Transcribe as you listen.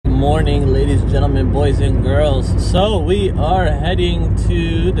morning, ladies and gentlemen, boys and girls. So we are heading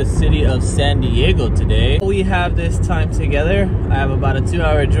to the city of San Diego today. We have this time together. I have about a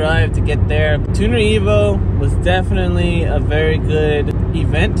 2-hour drive to get there. Tuner Evo was definitely a very good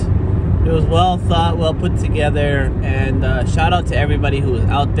event. It was well thought, well put together, and shout out to everybody who was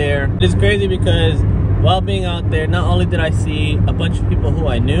out there. It's crazy because while being out there, not only did I see a bunch of people who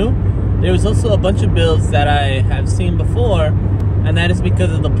I knew, there was also a bunch of builds that I have seen before, and that is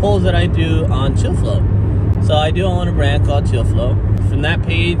because of the polls that I do on ChillFlow. So I do own a brand called ChillFlow. From that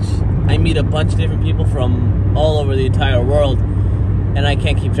page, I meet a bunch of different people from all over the entire world, and I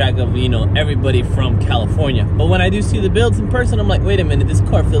can't keep track of, everybody from California. But when I do see the builds in person, I'm like, wait a minute, this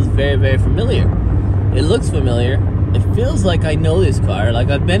car feels very, very familiar. It looks familiar. It feels like I know this car,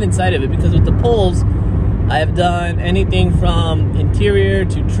 like I've been inside of it, because with the polls, I have done anything from interior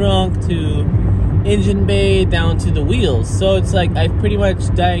to trunk to engine bay down to the wheels. So it's like I've pretty much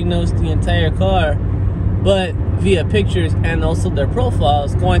diagnosed the entire car, but via pictures and also their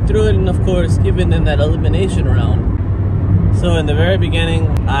profiles, going through it, and of course giving them that elimination round. So in the very beginning,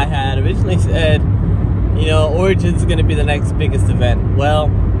 I had originally said, Origins is going to be the next biggest event. Well,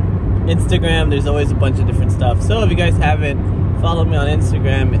 Instagram, there's always a bunch of different stuff. So if you guys haven't, follow me on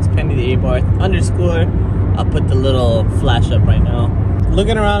Instagram. It's Penny the A-Bar _. I'll put the little flash up right now.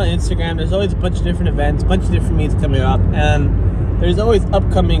 Looking around on Instagram, there's always a bunch of different events, a bunch of different meets coming up, and there's always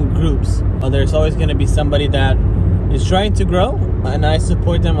upcoming groups. There's always going to be somebody that is trying to grow, and I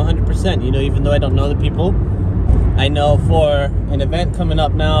support them 100%. Even though I don't know the people, I know for an event coming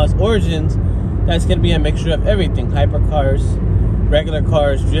up now as Origins, that's going to be a mixture of everything: hypercars, regular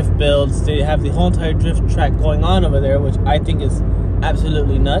cars, drift builds. They have the whole entire drift track going on over there, which I think is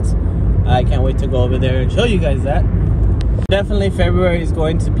absolutely nuts. I can't wait to go over there and show you guys that. Definitely February is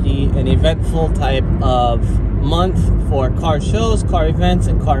going to be an eventful type of month for car shows, car events,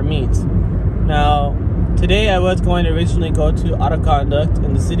 and car meets. Now, today I was going to originally go to Auto Conduct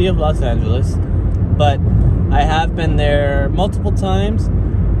in the city of Los Angeles, but I have been there multiple times.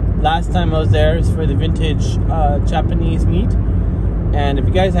 Last time I was there is for the vintage Japanese meet, and if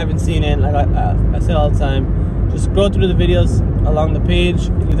you guys haven't seen it, like I say all the time, just scroll through the videos along the page,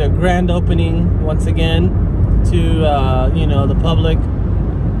 either grand opening once again to the public,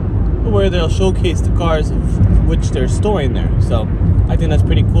 where they'll showcase the cars of which they're storing there. So I think that's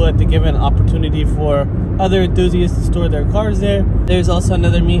pretty cool that they give an opportunity for other enthusiasts to store their cars there. There's also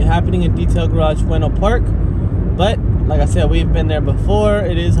another meet happening in Detail Garage Bueno Park, but like I said, we've been there before.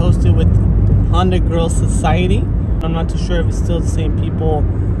 It is hosted with Honda Girl Society. I'm not too sure if it's still the same people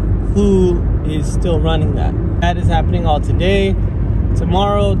who is still running that. That is happening all today.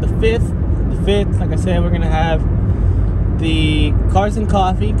 Tomorrow, the 5th, like I said, we're gonna have the Cars and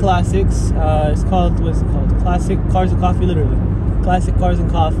Coffee Classics. What's it called? Classic Cars and Coffee, literally. Classic Cars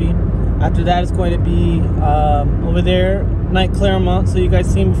and Coffee. After that, it's going to be over there, Night Claremont. So you guys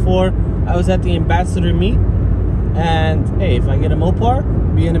seen before, I was at the ambassador meet, and hey, if I get a Mopar,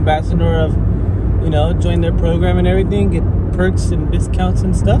 be an ambassador of, join their program and everything, get perks and discounts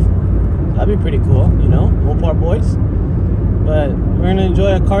and stuff. That'd be pretty cool, Mopar boys. But we're gonna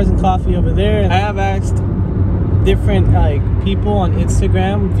enjoy our Cars and Coffee over there. I have asked different people on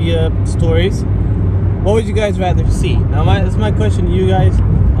Instagram via stories, what would you guys rather see? Now this is my question to you guys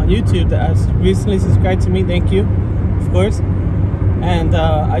on YouTube that has recently subscribed to me. Thank you, of course. And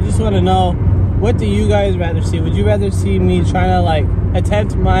I just want to know, what do you guys rather see? Would you rather see me trying to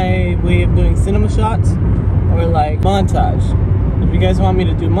attempt my way of doing cinema shots, or montage? If you guys want me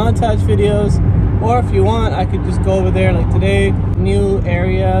to do montage videos, or if you want, I could just go over there like today. New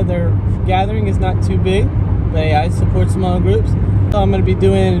area, their gathering is not too big, but hey, I support smaller groups. So I'm going to be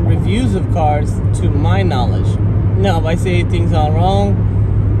doing reviews of cars to my knowledge. Now, if I say things are wrong,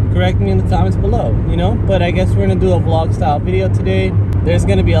 correct me in the comments below, But I guess we're going to do a vlog style video today. There's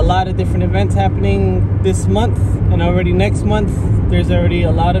going to be a lot of different events happening this month, and already next month, there's already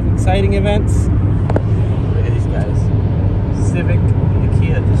a lot of exciting events. Look at these guys. Civic and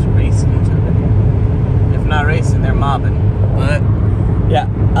Kia just racing each other. If not racing, they're mobbing. But yeah,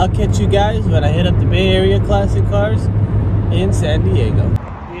 I'll catch you guys when I hit up the Bay Area Classic Cars in San Diego.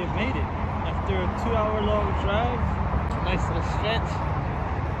 We have made it. After a 2-hour long drive, nice little stretch,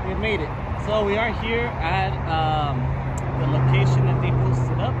 we have made it. So we are here at the location that they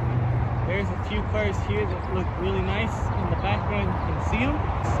posted up. There's a few cars here that look really nice. In the background, you can see them.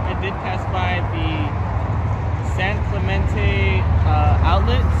 I did pass by the San Clemente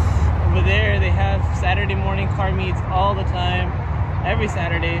outlets. Over there, they have Saturday morning car meets all the time, every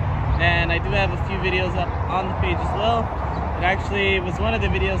Saturday. And I do have a few videos up on the page as well. It actually was one of the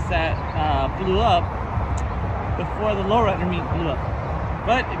videos that blew up before the lowrider meet blew up.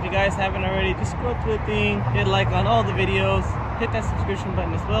 But if you guys haven't already, just scroll through the thing, hit like on all the videos, hit that subscription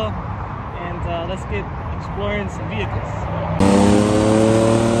button as well, and let's get exploring some vehicles.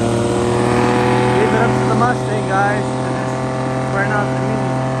 Give it up to the Mustang, guys. We're not the Mini.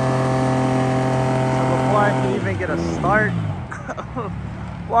 So before I can even get a start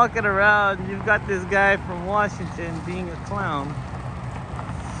walking around, you've got this guy from Washington being a clown.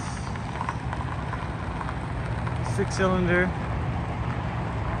 6-cylinder.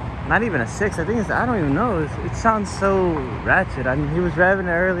 Not even a 6, I think it's, I don't even know. It sounds so ratchet. I mean, he was driving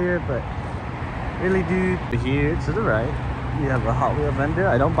it earlier, but really, dude. Here to the right, we have a Hot Wheel vendor.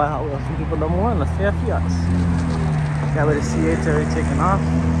 I don't buy Hot Wheels from people no more unless they have Fiats. Guy with a C8's already taken off.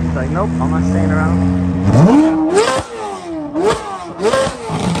 He's like, nope, I'm not staying around.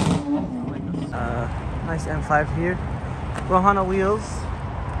 Nice M5 here. Rohana wheels.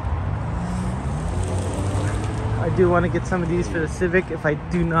 I do want to get some of these for the Civic if I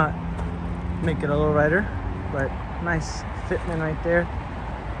do not make it a low rider, but nice fitment right there.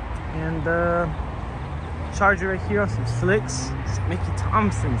 And charger right here on some slicks. Mickey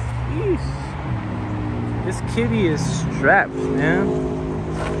Thompson's. Yeesh. This kitty is strapped, man.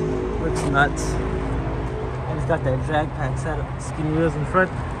 Looks nuts. And it's got that drag pack setup, skinny wheels in front.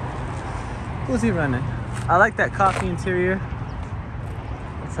 Who's he running? I like that coffee interior.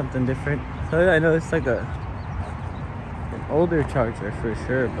 It's something different. So I know it's like an older charger for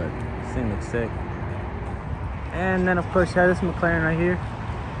sure, but this thing looks sick. And then of course, yeah, this McLaren right here.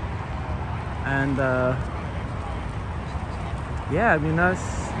 And yeah, I mean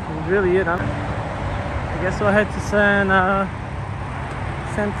that's really it. I guess we'll head to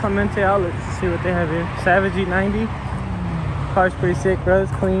San Clemente outlets to see what they have here. Savage E90. Car's pretty sick, bro.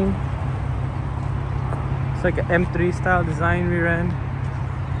 It's clean. It's like an M3 style design rear end.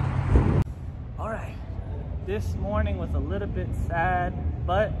 Alright, this morning was a little bit sad,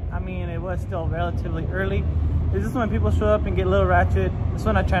 but I mean it was still relatively early. This is when people show up and get a little ratchet. This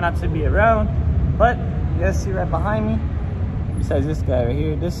one I try not to be around, but you guys see right behind me, besides this guy right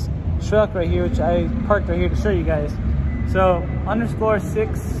here, this truck right here, which I parked right here to show you guys. So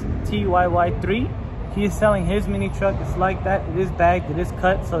 _6TYY3, he is selling his mini truck. It's like that. It is bagged, it is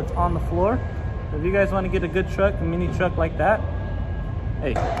cut, so it's on the floor. If you guys want to get a good truck, a mini truck like that,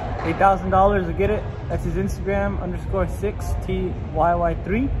 hey, $8,000 to get it. That's his Instagram,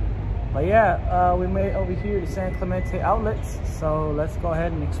 _6TYY3. But yeah, we made it over here to San Clemente outlets. So let's go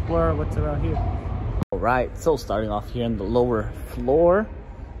ahead and explore what's around here. All right, so starting off here on the lower floor,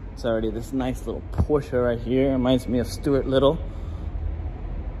 it's already this nice little Porsche right here. Reminds me of Stuart Little.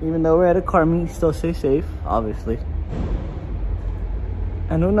 Even though we're at a car meet, still stay safe, obviously.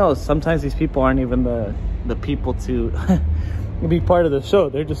 And who knows, sometimes these people aren't even the people to be part of the show.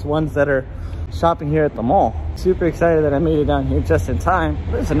 They're just ones that are shopping here at the mall. Super excited that I made it down here just in time.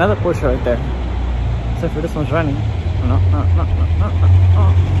 There's another Porsche right there. Except for this one's running. No.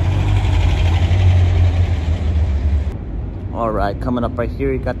 All right, coming up right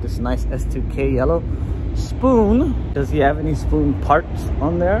here, you got this nice S2K yellow Spoon. Does he have any Spoon parts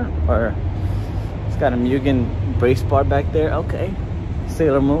on there? Or it's got a Mugen brace bar back there. Okay.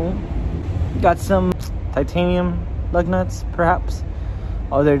 Sailor Moon. Got some titanium lug nuts, perhaps.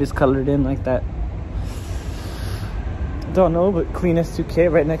 Oh, they're just colored in like that. Don't know, but clean S2K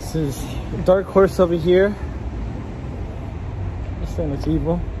right next to his Dark Horse over here. This thing looks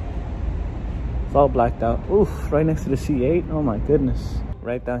evil. It's all blacked out. Oof, right next to the C8. Oh my goodness.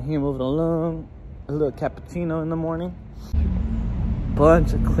 Right down here, moving along. A little cappuccino in the morning.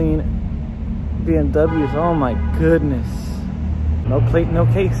 Bunch of clean BMWs. Oh my goodness. No plate, no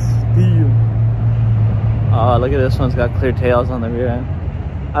case. Oh, look at this one's got clear tails on the rear end.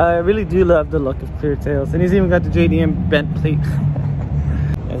 I really do love the look of clear tails. And he's even got the JDM bent plate.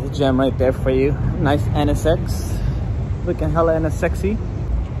 There's a gem right there for you. Nice NSX. Looking hella NSXy.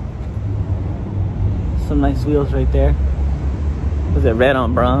 Some nice wheels right there. Was it red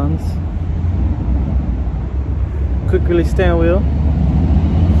on bronze? Quick release steering wheel.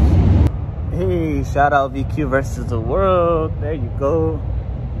 Hey, shout out VQ versus the world. There you go.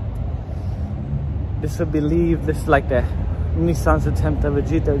 This I believe this is like the Nissan's attempt of a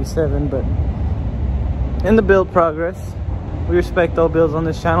G37, but in the build progress. We respect all builds on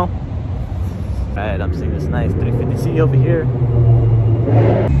this channel. Alright, I'm seeing this nice 350C over here.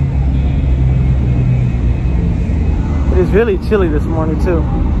 It is really chilly this morning too.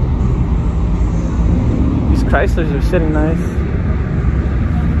 These Chryslers are sitting nice.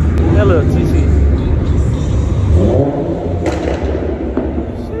 Yeah, little TC.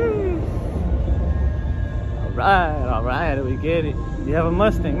 Alright, we get it. You have a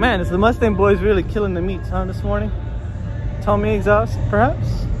Mustang. Man, it's the Mustang boys really killing the meats, huh, this morning? Tommy exhaust,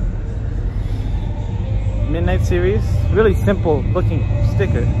 perhaps. Midnight Series. Really simple looking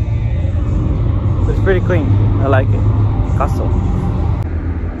sticker. But it's pretty clean. I like it. Caso.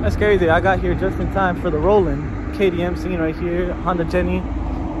 That's crazy. I got here just in time for the Roland KDM scene right here. Honda Jenny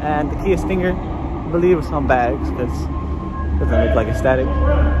and the Kia Stinger. I believe it's on bags because it doesn't look like it's static.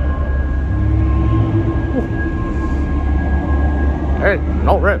 Hey,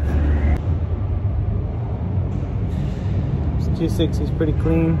 no rip. This Q6 is pretty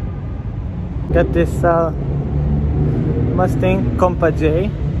clean. Got this Mustang Compa J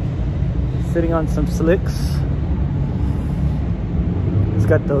sitting on some slicks. It's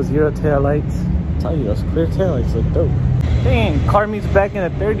got those Euro tail lights. I tell you, those clear tail lights look dope. Dang, car meets back in the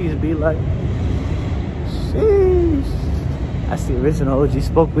 30s be like. Sheesh. That's the original OG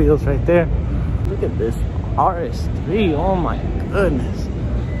spoke wheels right there. Look at this RS3. Oh my goodness.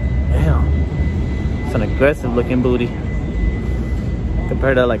 Damn. It's an aggressive looking booty.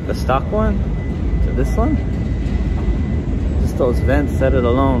 Compared to like the stock one to this one. Just those vents set it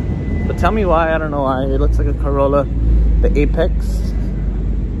alone. But tell me why, I don't know why. It looks like a Corolla. The Apex.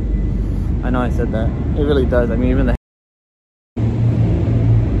 I know I said that. It really does. I mean, even the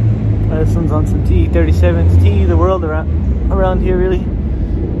this one's on some T37s. T the world around here, really.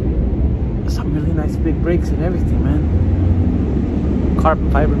 Some really nice big brakes and everything, man.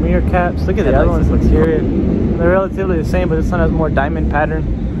 Carbon fiber mirror caps. Look at the other ones. Exterior. They're relatively the same, but this one has more diamond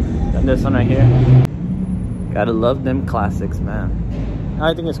pattern than this one right here. Gotta love them classics, man.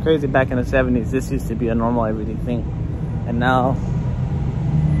 I think it's crazy. Back in the 70s, this used to be a normal everyday thing, and now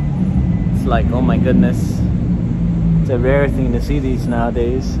it's like, oh my goodness, it's a rare thing to see these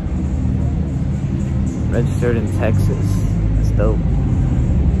nowadays. Registered in Texas. That's dope.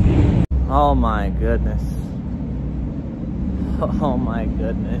 Oh my goodness. Oh my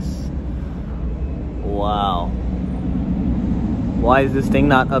goodness. Wow. Why is this thing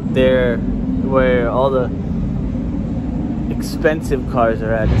not up there where all the expensive cars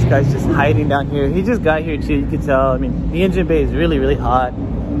are at? This guy's just hiding down here. He just got here too, you can tell. I mean, the engine bay is really, really hot.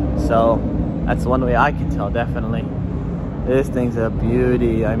 So that's one way I can tell, definitely. This thing's a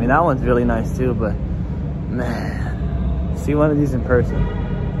beauty. I mean, that one's really nice too, but man, see one of these in person.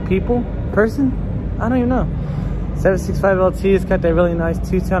 Person? I don't even know. 765 LT, it's got that really nice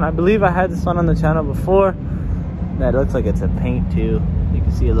two-tone. I believe I had this one on the channel before. That looks like it's a paint too. You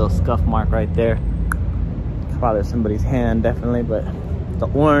can see a little scuff mark right there. It's probably somebody's hand, definitely, but the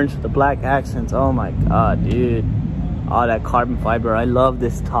orange, the black accents, oh my god, dude. All that carbon fiber. I love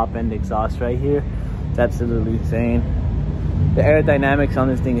this top end exhaust right here. It's absolutely insane. The aerodynamics on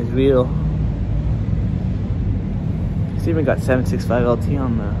this thing is real. It's even got 765 LT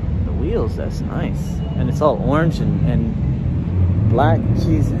on the wheels. That's nice. And it's all orange and black.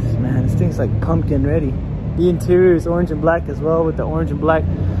 Jesus, man, this thing's like pumpkin ready. The interior is orange and black as well, with the orange and black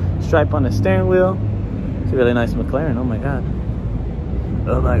stripe on the steering wheel. It's a really nice McLaren. Oh my god.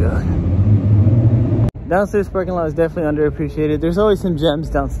 Oh my god. Downstairs parking lot is definitely underappreciated. There's always some gems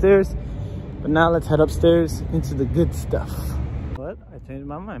downstairs, but now let's head upstairs into the good stuff. But I changed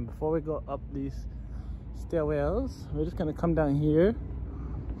my mind. Before we go up these stairwells, we're just gonna come down here,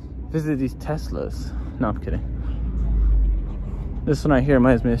 visit these Teslas. No, I'm kidding. This one right here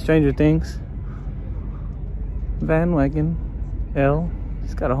reminds me of Stranger Things. Van wagon L.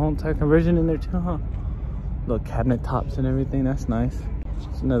 It's got a whole entire conversion in there too, huh? Little cabinet tops and everything. That's nice.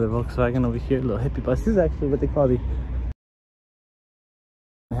 There's another Volkswagen over here, little hippie bus. This is actually what they call the.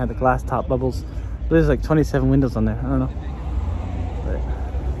 They had the glass top bubbles. But there's like 27 windows on there. I don't know. But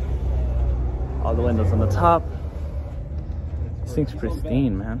all the windows on the top. This thing's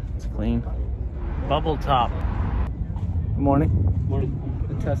pristine, man. It's clean. Bubble top. Good morning. Morning.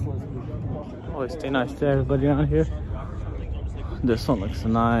 The Tesla's. Always stay nice to everybody around here. This one looks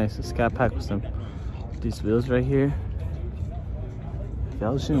nice. The Scat Pack with some these wheels right here.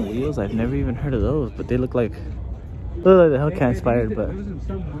 Belgian wheels. I've never even heard of those, but they look like the Hellcat inspired. But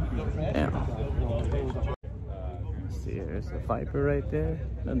damn. Let's see, there's a Viper right there.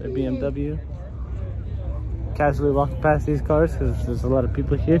 Another BMW. Casually walking past these cars because there's a lot of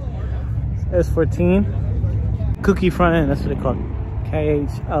people here. S14. Cookie front end. That's what they call it.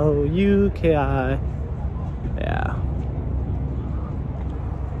 K-H-O-U-K-I. Yeah.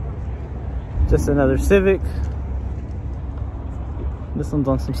 Just another Civic. This one's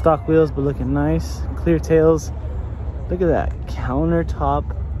on some stock wheels, but looking nice. Clear tails. Look at that countertop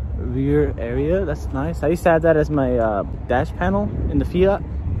rear area. That's nice. I used to have that as my dash panel in the Fiat.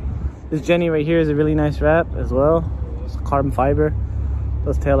 This Jenny right here is a really nice wrap as well. It's carbon fiber.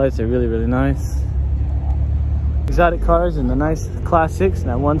 Those taillights are really, really nice. Exotic cars and the nice classics, and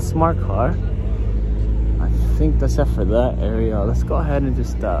that one smart car. I think that's it for that area. Let's go ahead and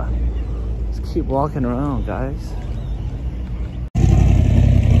just keep walking around, guys.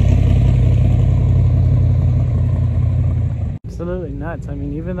 Absolutely nuts. I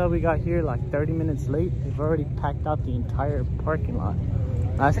mean, even though we got here like 30 minutes late, they've already packed out the entire parking lot.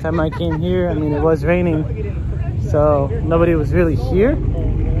 Last time I came here, I mean, it was raining, so nobody was really here,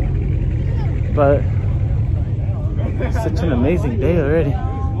 but it's such an amazing day already.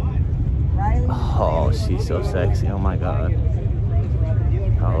 Oh, she's so sexy. Oh my god.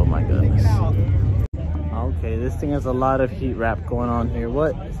 Oh my goodness. Okay, this thing has a lot of heat wrap going on here.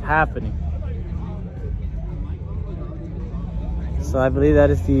 What is happening? So I believe that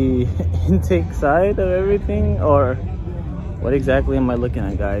is the intake side of everything, or what exactly am I looking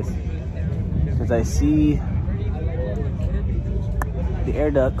at, guys? Because I see the air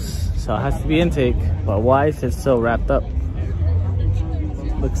ducts, so it has to be intake, but why is it so wrapped up?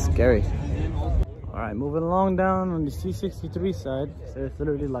 Looks scary. All right, moving along down on the C63 side. So there's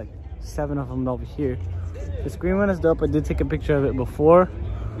literally like 7 of them over here. This green one is dope. I did take a picture of it before.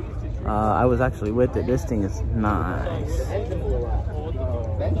 I was actually with it. This thing is nice.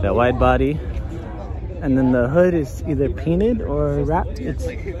 That wide body, and then the hood is either painted or wrapped. It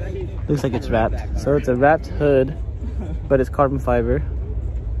looks like it's wrapped. So it's a wrapped hood, but it's carbon fiber.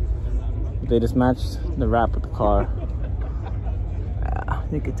 They just matched the wrap with the car.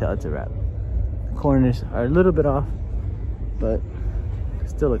 You can tell it's a wrap. Corners are a little bit off, but it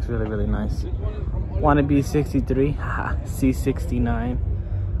still looks really, really nice. Wannabe 63, C69.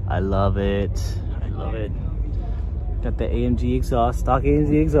 I love it. I love it. Got the AMG exhaust, stock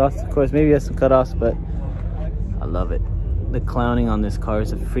AMG exhaust. Of course, maybe it has some cutoffs, but I love it. The clowning on this car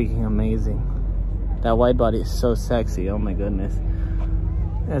is freaking amazing. That wide body is so sexy. Oh my goodness.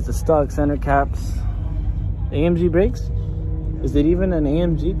 It has the stock center caps. AMG brakes. Is it even an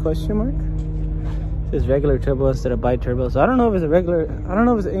AMG question mark? It says regular turbo instead of bi-turbo. So I don't know if it's a regular, I don't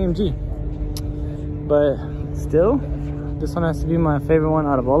know if it's AMG. But still, this one has to be my favorite one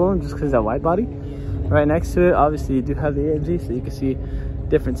out of all of them, just because of that wide body. Right next to it, obviously you do have the AMG, so you can see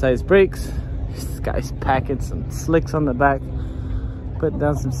different size brakes. This guy's packing some slicks on the back. Putting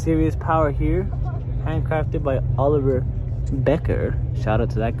down some serious power here. Handcrafted by Oliver Becker. Shout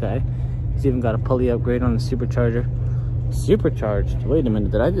out to that guy. He's even got a pulley upgrade on the supercharger. Supercharged? Wait a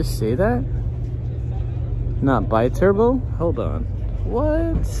minute, did I just say that? Not bi-turbo? Hold on.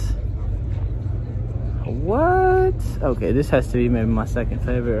 What? Okay, this has to be maybe my second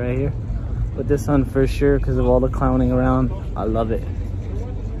favorite right here. But this one for sure, because of all the clowning around. I love it.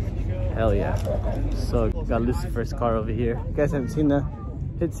 Hell yeah. So got Lucifer's car over here. You guys haven't seen the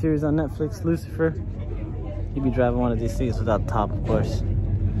hit series on Netflix, Lucifer? He'd be driving one of these things without the top, of course.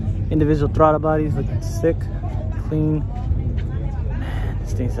 Individual throttle bodies looking sick, clean. Man,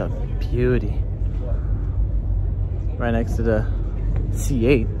 this thing's a beauty. Right next to the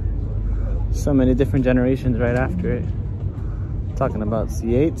C8. So many different generations right after it. Talking about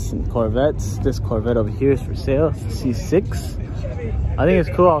C8s and Corvettes. This Corvette over here is for sale. It's a C6. I think it's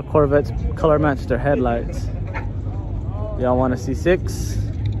cool how Corvettes color match their headlights. Y'all want a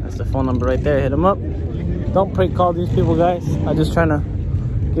C6? That's the phone number right there. Hit them up. Don't prank call these people, guys. I'm just trying to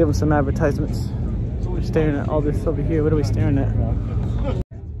give them some advertisements. We're staring at all this over here. What are we staring at? You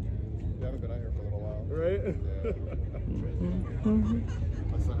haven't been out here for a little while. Right?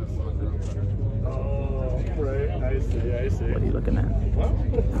 My son has soccer. Oh, right. I see. What are you looking at?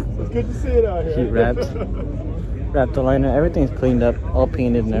 It's good to see it out here. Heat wrapped. Wrapped the liner. Everything's cleaned up. All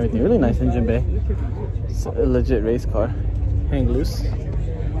painted and everything. Really nice engine bay. It's a legit race car. Hang loose.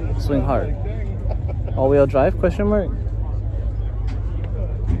 Swing hard. All-wheel drive, question mark?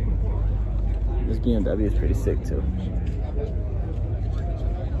 This BMW is pretty sick too.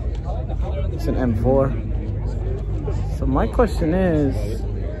 It's an M4. So my question is,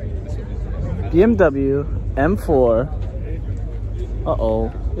 BMW M4.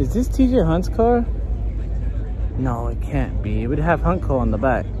 Uh-oh. Is this TJ Hunt's car? No, it can't be. It would have Huntco on the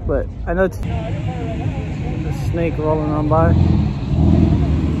back. But I know the snake rolling on by.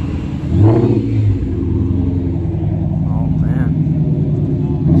 Oh man.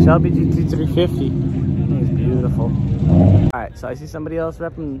 Shelby GT350. It's beautiful. Alright, so I see somebody else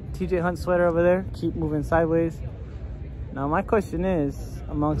repping TJ Hunt sweater over there. Keep moving sideways. Now my question is,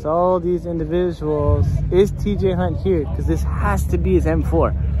 amongst all these individuals, is TJ Hunt here? Because this has to be his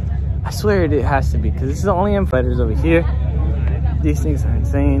M4. I swear it has to be, because this is the only M fighters over here. These things are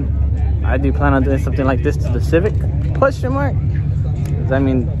insane. I do plan on doing something like this to the Civic, question mark. Because I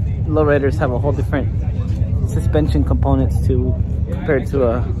mean, lowriders have a whole different suspension components compared to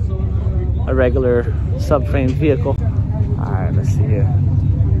a regular subframe vehicle. All right, let's see here.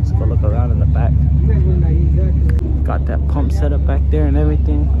 Let's go look around in the back. Got that pump set up back there and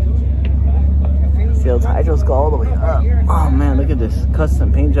everything. Sales hydros go all the way up. Oh man, look at this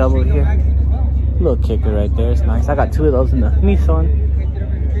custom paint job over here. Little kicker right there. It's nice. I got 2 of those in the Nissan.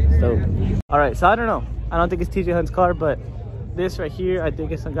 So, all right. So I don't know. I don't think it's TJ Hunt's car, but this right here, I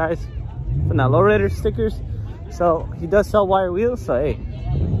think it's some guys from that lowrider stickers. So he does sell wire wheels. So hey,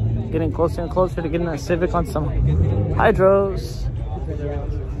 getting closer and closer to getting that Civic on some hydros.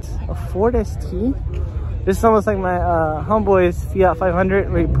 A Ford ST. This is almost like my homeboy's Fiat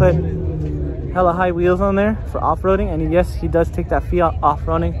 500, where you put hella high wheels on there for off-roading. And yes, he does take that Fiat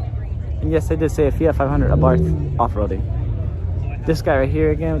off-roading. And yes, I did say a Fiat 500 Abarth off-roading. This guy right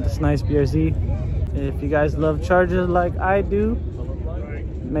here again with this nice BRZ. If you guys love chargers like I do,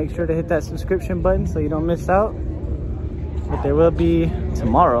 make sure to hit that subscription button so you don't miss out. But there will be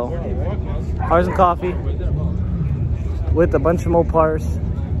tomorrow Cars and Coffee with a bunch of Mopars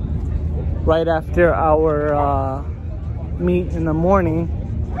right after our meet in the morning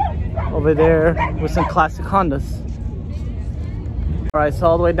over there with some classic Hondas. All right, so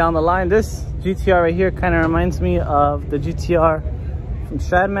all the way down the line, this GTR right here kind of reminds me of the GTR from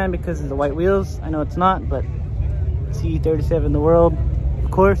Stradman because of the white wheels. I know it's not, but T37 in the world,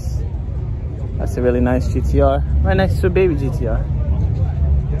 of course. That's a really nice GTR, right next to a baby GTR.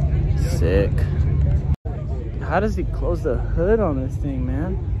 Sick. How does he close the hood on this thing,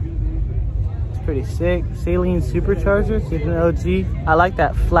 man? It's pretty sick. Saline supercharger, keeping the OG. I like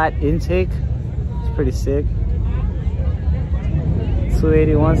that flat intake. It's pretty sick.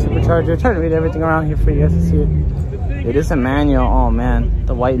 281 supercharger. Trying to read everything around here for you guys to see it. It is a manual. Oh man,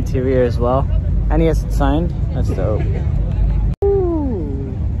 the white interior as well, and he has it signed. That's dope.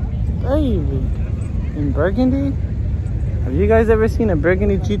 Ooh, baby, in Burgundy. Have you guys ever seen a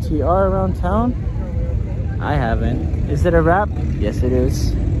Burgundy GTR around town? I haven't. Is it a wrap? Yes, it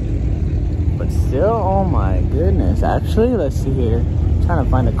is. But still, oh my goodness. Actually, let's see here. I'm trying to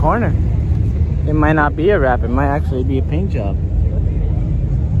find a corner. It might not be a wrap. It might actually be a paint job.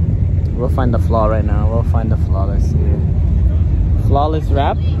 We'll find the flaw right now. We'll find the flaw. Let's see here. Flawless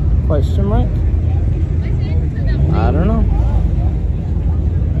wrap? Question mark? I don't know.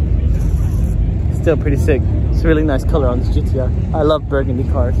 Still pretty sick. It's a really nice color on this GTR. I love burgundy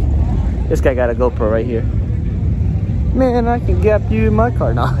cars. This guy got a GoPro right here. Man, I can gap you in my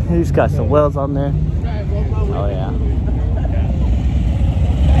car now. He's got some wells on there. Oh yeah.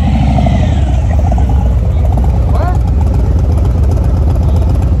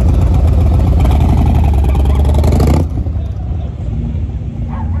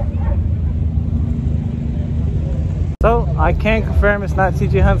 So I can confirm it's not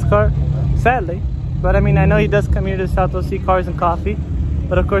TJ Hunt's car, sadly. But I mean, I know he does come here to South OC Cars and Coffee.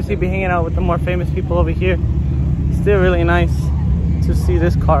 But of course, he'd be hanging out with the more famous people over here. Still really nice to see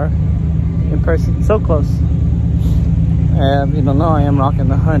this car in person, so close. And you don't know, I am rocking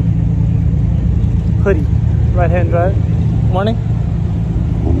the Hunt hoodie, right-hand drive. Morning.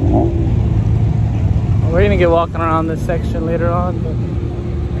 We're gonna get walking around this section later on, but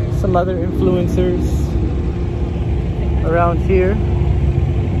some other influencers around here.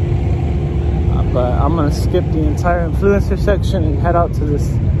 But I'm gonna skip the entire influencer section and head out to this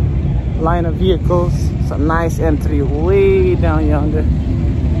line of vehicles. Some nice M3 way down yonder.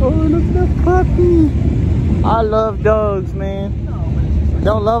 Oh, look at that puppy. I love dogs, man.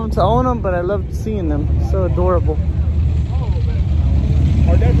 Don't love them to own them, but I love seeing them. So adorable.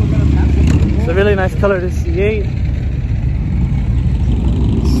 It's a really nice color, this C8.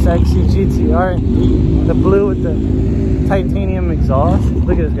 Sexy GTR. The blue with the titanium exhaust.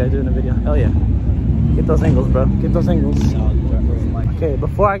 Look at this guy doing the video. Hell yeah. Get those angles, bro. Get those angles. Okay,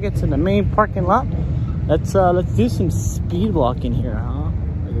 before I get to the main parking lot, let's do some speed walking here, huh?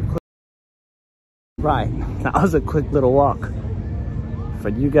 Like a quick... Right, that was a quick little walk. For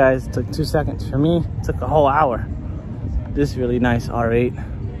you guys, it took 2 seconds. For me, it took a whole hour. This really nice R8.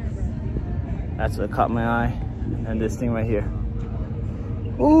 That's what caught my eye. And this thing right here.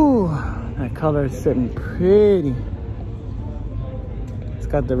 Ooh, that color is sitting pretty. It's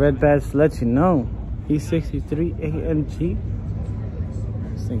got the red badge to let you know. E63 AMG.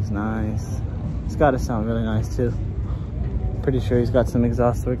 This thing's nice. It's got to sound really nice too. Pretty sure he's got some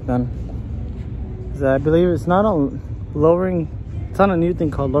exhaust work done. I believe it's not on lowering. It's on a new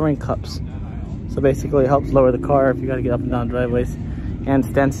thing called lowering cups. So basically, it helps lower the car if you got to get up and down driveways, and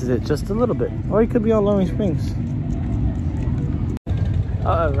stances it just a little bit. Or it could be on lowering springs.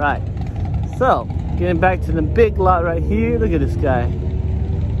 All right. So getting back to the big lot right here. Look at this guy.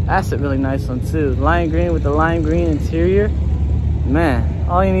 That's a really nice one too. Lime green with the lime green interior. Man,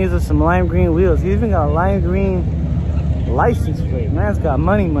 all he needs is some lime green wheels. He even got a lime green license plate. Man's got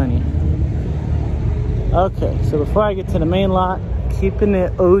money. Okay, so before I get to the main lot, keeping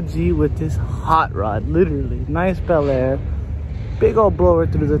it OG with this hot rod, literally. Nice Bel Air, big old blower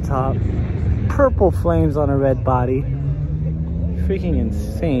through the top, purple flames on a red body. Freaking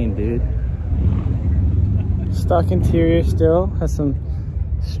insane, dude. Stock interior still, has some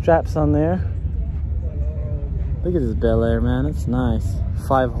straps on there. Look at this Bel Air, man, it's nice.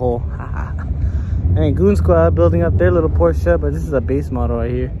 5-hole, and Goon Squad building up their little Porsche, but this is a base model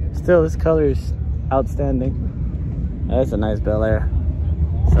right here. Still, this color is outstanding. That's a nice Bel Air.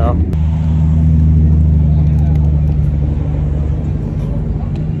 So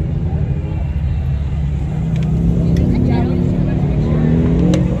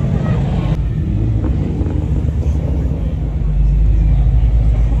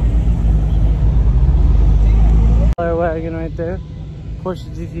wagon right there, Porsche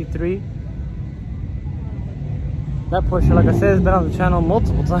GT3. That Porsche, like I said, has been on the channel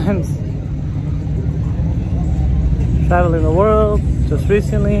multiple times. Traveling the world just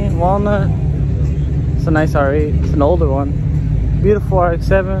recently, Walnut. It's a nice R8, it's an older one. Beautiful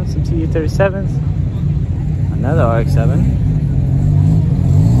RX-7, some TU-37s, another RX-7.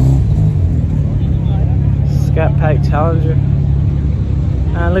 Scat Pack Challenger.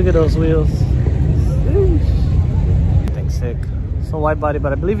 And look at those wheels. Sick. So wide body,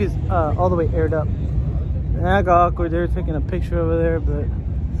 but I believe he's all the way aired up. And I got awkward there taking a picture over there, but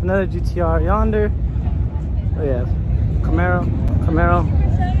it's another GTR yonder. Oh yeah, Camaro.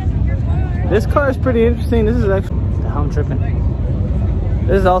 This car is pretty interesting. This is actually, I'm tripping.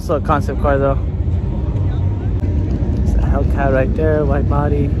 This is also a concept car though. It's a Hellcat right there, wide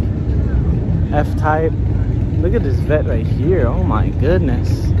body, F-type. Look at this vet right here. Oh my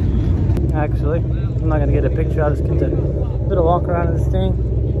goodness. Actually, I'm not gonna get a picture. I'll just get a little walk around in this thing.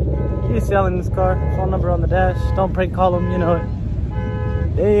 He's selling this car. Phone number on the dash. Don't prank call him, you know it.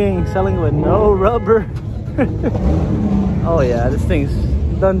 Dang, selling with no rubber. Oh yeah, this thing's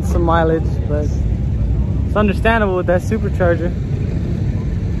done some mileage, but it's understandable with that supercharger.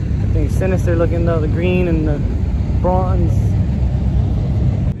 I think sinister looking though, the green and the bronze.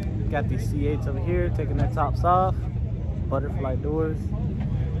 Got these C8s over here, taking their tops off. Butterfly doors.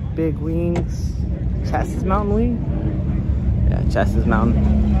 Big wings. Chassis mountain wing? Yeah, chassis mountain.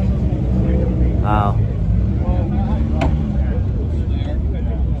 Wow.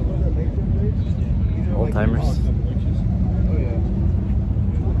 Old timers.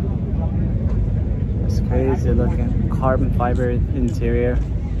 It's crazy looking. Carbon fiber interior.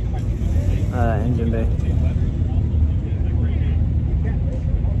 Engine bay.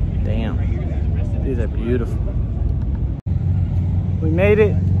 Damn. These are beautiful. We made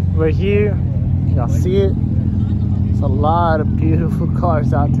it. We're here. Y'all see it? It's a lot of beautiful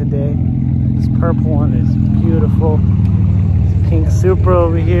cars out today. This purple one is beautiful. This pink Supra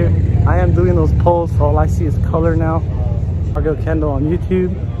over here. I am doing those polls, so all I see is color now. Argo Kendall on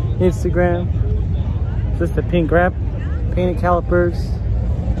YouTube, Instagram. Just a pink wrap, painted calipers.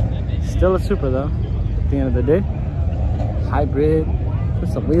 Still a Supra though, at the end of the day. Hybrid. Put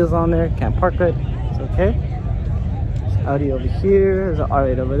some wheels on there. Can't park it. It's okay. Audi over here, there's an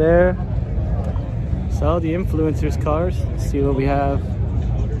R8 over there. So the influencers cars, let's see what we have.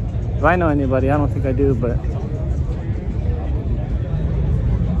 If I know anybody, I don't think I do, but.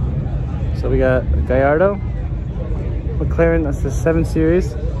 So we got a Gallardo, McLaren, that's the 7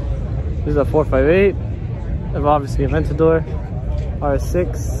 Series. This is a 458. They have obviously Aventador,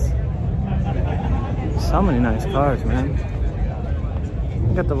 RS6. So many nice cars, man.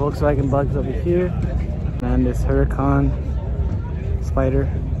 We got the Volkswagen Bugs over here. And this Huracan Spider.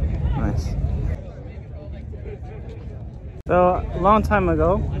 Nice. So a long time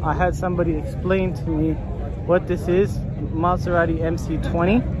ago, I had somebody explain to me what this is. Maserati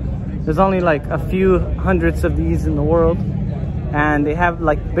MC20. There's only like a few hundreds of these in the world, and they have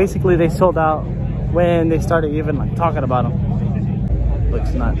like, basically they sold out when they started even like talking about them.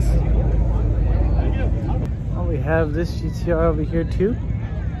 Looks nuts. Oh, we have this GTR over here too.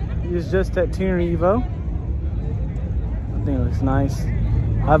 It was just at Tuner Evo. I think it looks nice.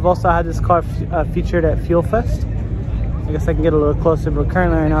 I've also had this car featured at Fuel Fest. I guess I can get a little closer, but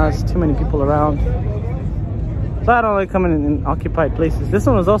currently right now there's too many people around. So I don't like coming in occupied places. This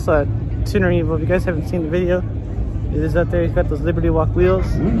one was also at Tuner Evo. If you guys haven't seen the video, it is up there. He's got those Liberty Walk wheels.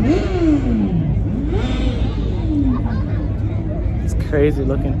 It's crazy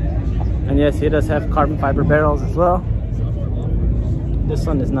looking. And yes, he does have carbon fiber barrels as well. This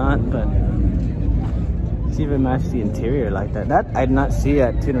one is not, but it's even matched the interior like that. That I did not see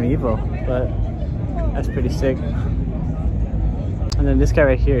at Tuner Evo, but that's pretty sick. And then this guy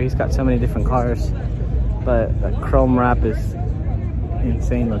right here, he's got so many different cars, but the chrome wrap is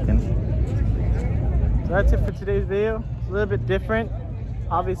insane looking. that's it for today's video. It's a little bit different.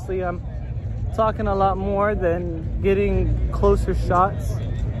 Obviously, I'm talking a lot more than getting closer shots.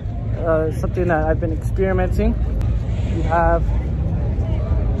 Something that I've been experimenting. You have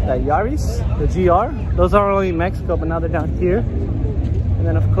the Yaris, the GR. Those are only in Mexico, but now they're down here. And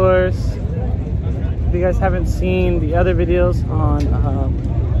then, of course, if you guys haven't seen the other videos on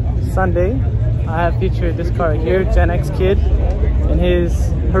Sunday, I have featured this car right here, Gen X Kid, and his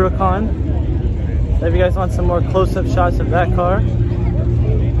Huracan. So if you guys want some more close-up shots of that car, you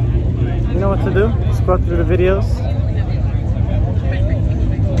know what to do. Scroll through the videos.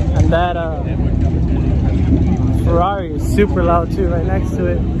 And that Ferrari is super loud too, right next to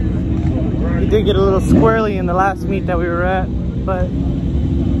it. We did get a little squirrely in the last meet that we were at, but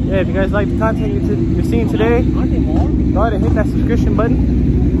yeah, if you guys like the content you're seeing today, go ahead and hit that subscription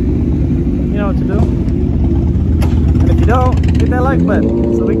button. You know what to do. And if you don't, hit that like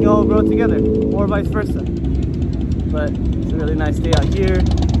button so we can all grow together, or vice versa. But it's a really nice day out here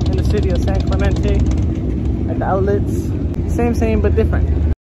in the city of San Clemente at the outlets. Same, but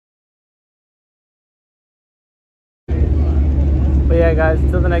different. But yeah, guys,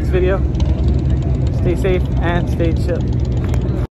 until the next video, stay safe and stay chill.